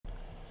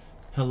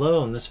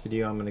Hello, in this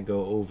video I'm going to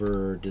go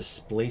over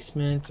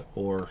displacement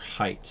or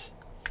height.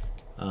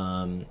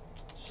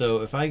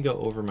 So if I go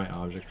over my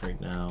object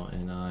right now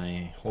and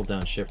I hold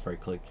down shift right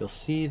click, you'll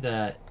see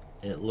that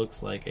it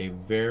looks like a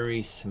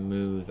very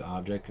smooth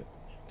object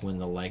when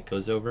the light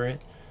goes over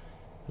it,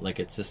 like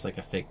it's just like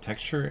a fake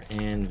texture,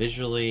 and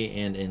visually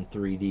and in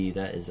 3D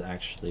that is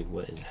actually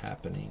what is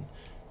happening.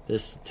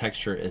 This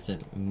texture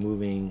isn't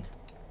moving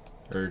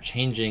or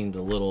changing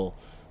the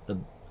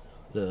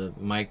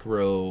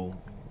micro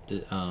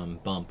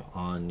bump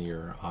on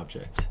your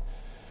object,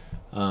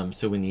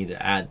 so we need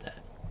to add that.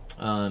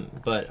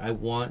 But I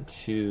want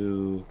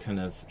to kind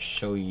of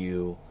show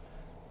you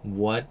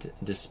what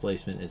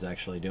displacement is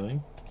actually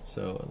doing.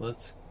 So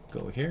let's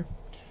go here,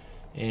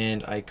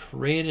 and I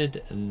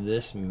created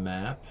this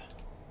map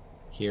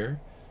here,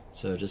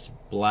 so just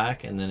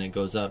black, and then it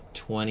goes up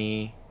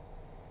 20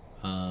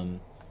 by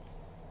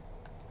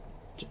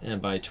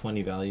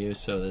 20 values.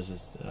 So this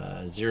is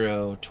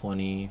 0,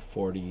 20,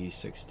 40,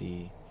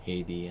 60,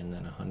 80, and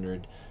then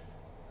 100,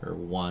 or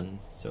 1.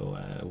 So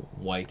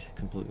white,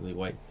 completely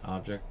white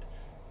object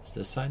is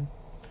this side.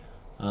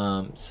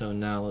 So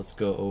now let's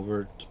go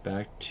over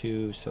back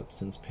to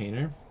Substance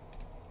Painter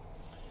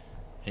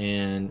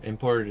and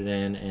import it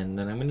in, and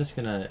then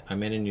I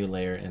made a new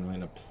layer and I'm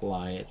gonna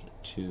apply it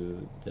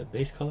to the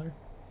base color.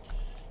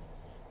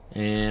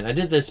 And I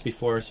did this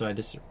before, so I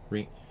just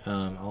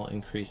I'll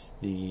increase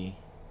the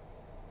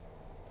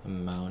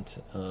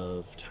amount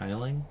of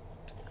tiling,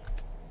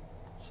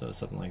 so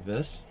something like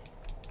this.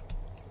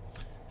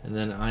 And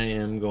then I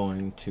am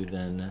going to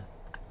then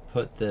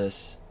put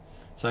this,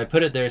 so I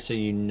put it there so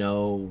you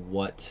know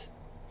what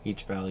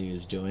each value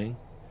is doing.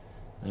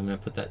 I'm going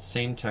to put that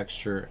same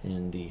texture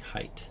in the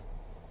height,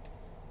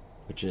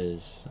 which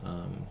is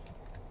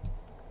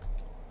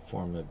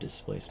form of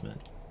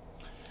displacement.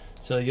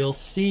 So you'll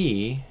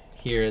see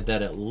here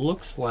that it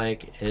looks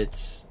like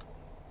it's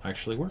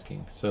actually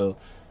working. So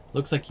it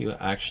looks like you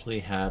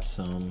actually have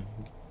some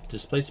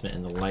displacement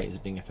and the light is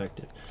being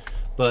affected.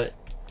 But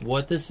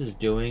what this is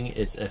doing,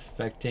 it's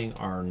affecting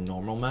our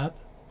normal map.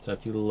 So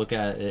if you look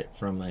at it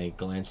from a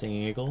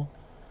glancing angle,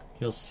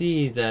 you'll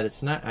see that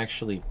it's not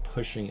actually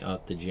pushing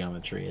up the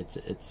geometry.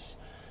 It's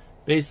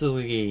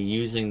basically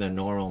using the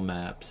normal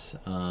maps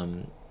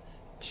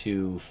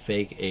to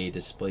fake a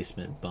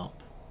displacement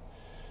bump.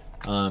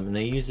 And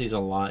they use these a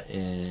lot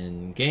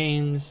in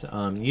games.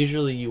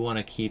 Usually you want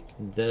to keep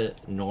the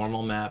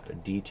normal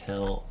map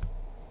detail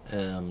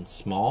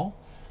small,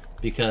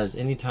 because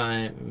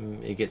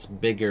anytime it gets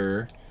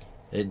bigger,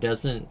 it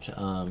doesn't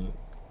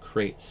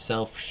create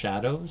self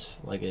shadows,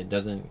 like it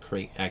doesn't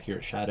create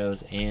accurate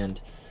shadows,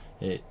 and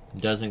it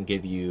doesn't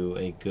give you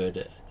a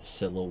good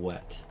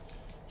silhouette.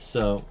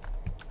 So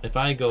if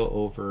I go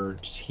over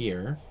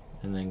here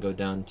and then go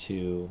down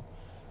to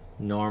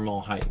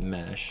normal height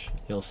mesh,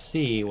 you'll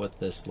see what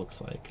this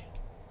looks like.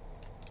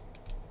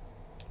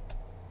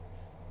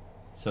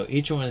 So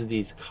each one of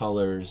these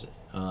colors,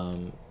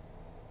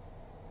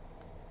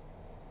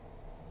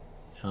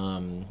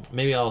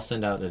 maybe I'll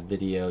send out a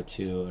video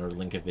to, or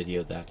link a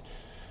video that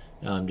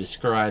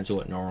describes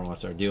what normal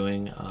maps are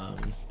doing.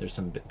 There's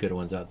some good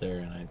ones out there,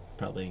 and I'd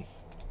probably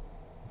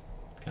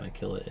kind of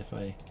kill it if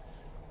I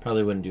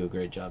probably wouldn't do a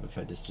great job if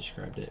I just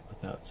described it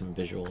without some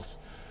visuals.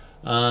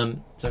 So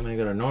I'm going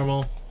to go to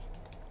normal.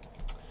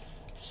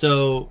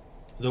 So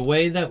the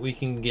way that we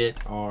can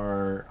get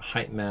our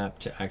height map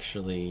to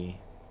actually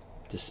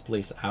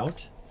displace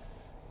out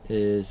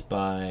is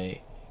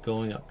by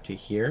going up to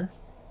here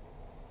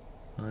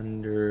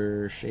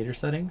under shader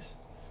settings,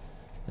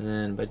 and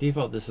then by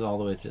default this is all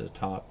the way to the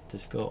top.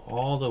 Just go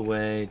all the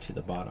way to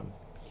the bottom,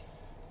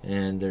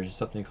 and there's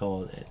something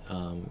called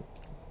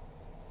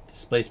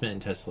displacement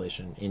and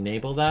tessellation.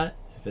 Enable that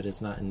if it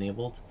is not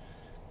enabled,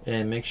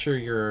 and make sure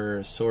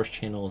your source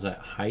channel is at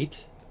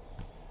height.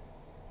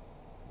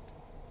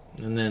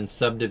 And then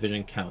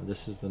subdivision count,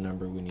 this is the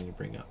number we need to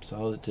bring up. So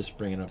I'll just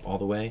bring it up all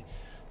the way.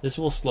 This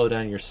will slow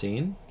down your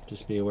scene,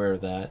 just be aware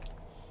of that.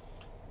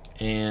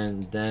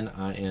 And then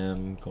I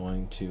am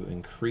going to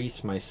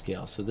increase my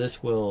scale. So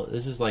this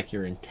is like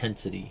your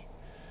intensity.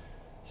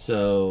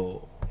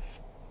 So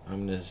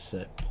I'm going to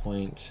set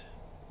point.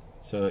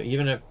 So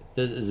even if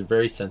this is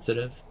very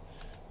sensitive,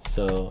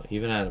 so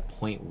even at a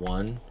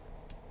 0.1,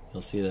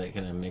 you'll see that it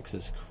kind of makes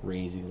this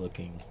crazy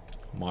looking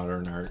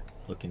modern art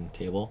looking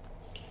table,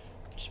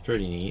 which is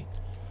pretty neat.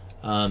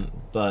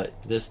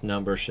 But this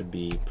number should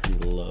be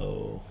pretty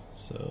low,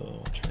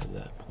 so I'll try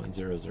that,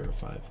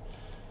 0.005.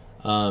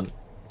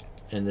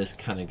 And this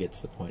kind of gets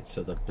the point.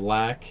 So the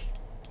black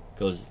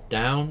goes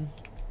down,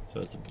 so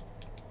it's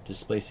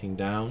displacing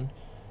down,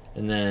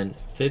 and then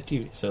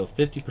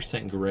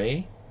 50%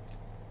 gray,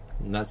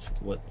 and that's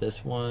what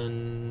this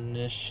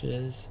one-ish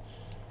is.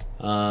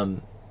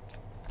 And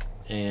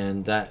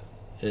that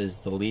is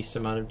the least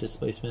amount of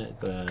displacement,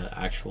 the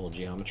actual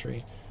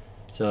geometry.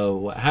 So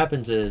what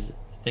happens is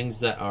things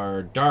that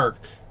are darker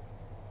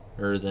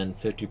than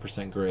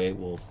 50% gray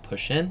will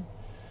push in,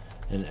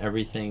 and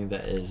everything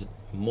that is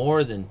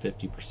more than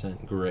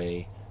 50%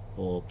 gray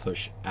will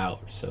push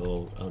out,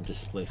 so it'll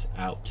displace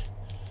out.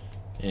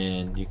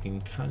 And you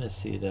can kind of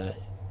see that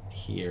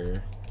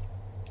here.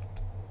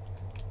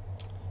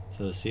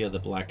 So see how the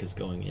black is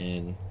going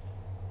in,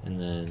 and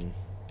then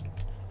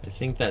I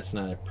think that's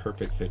not a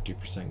perfect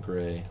 50%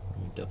 gray. Let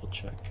me double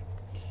check.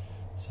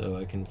 So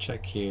I can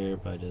check here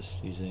by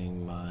just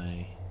using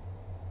my,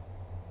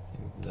 I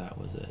think that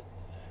was it.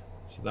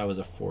 So that was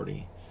a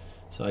 40.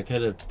 So I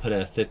could have put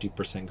a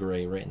 50%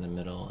 gray right in the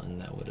middle, and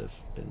that would have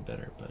been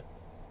better, but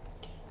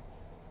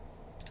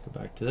go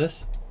back to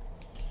this.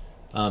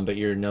 But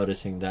you're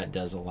noticing that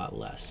does a lot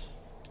less.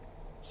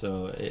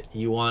 So if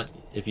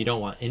you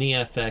don't want any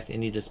effect,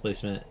 any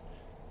displacement,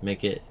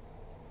 make it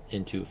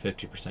into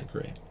 50%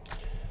 gray.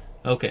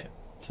 Okay,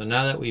 so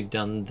now that we've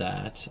done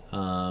that,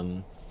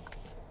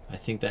 I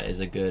think that is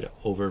a good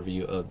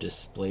overview of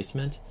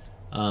displacement.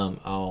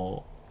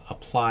 I'll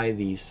apply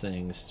these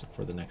things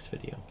for the next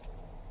video.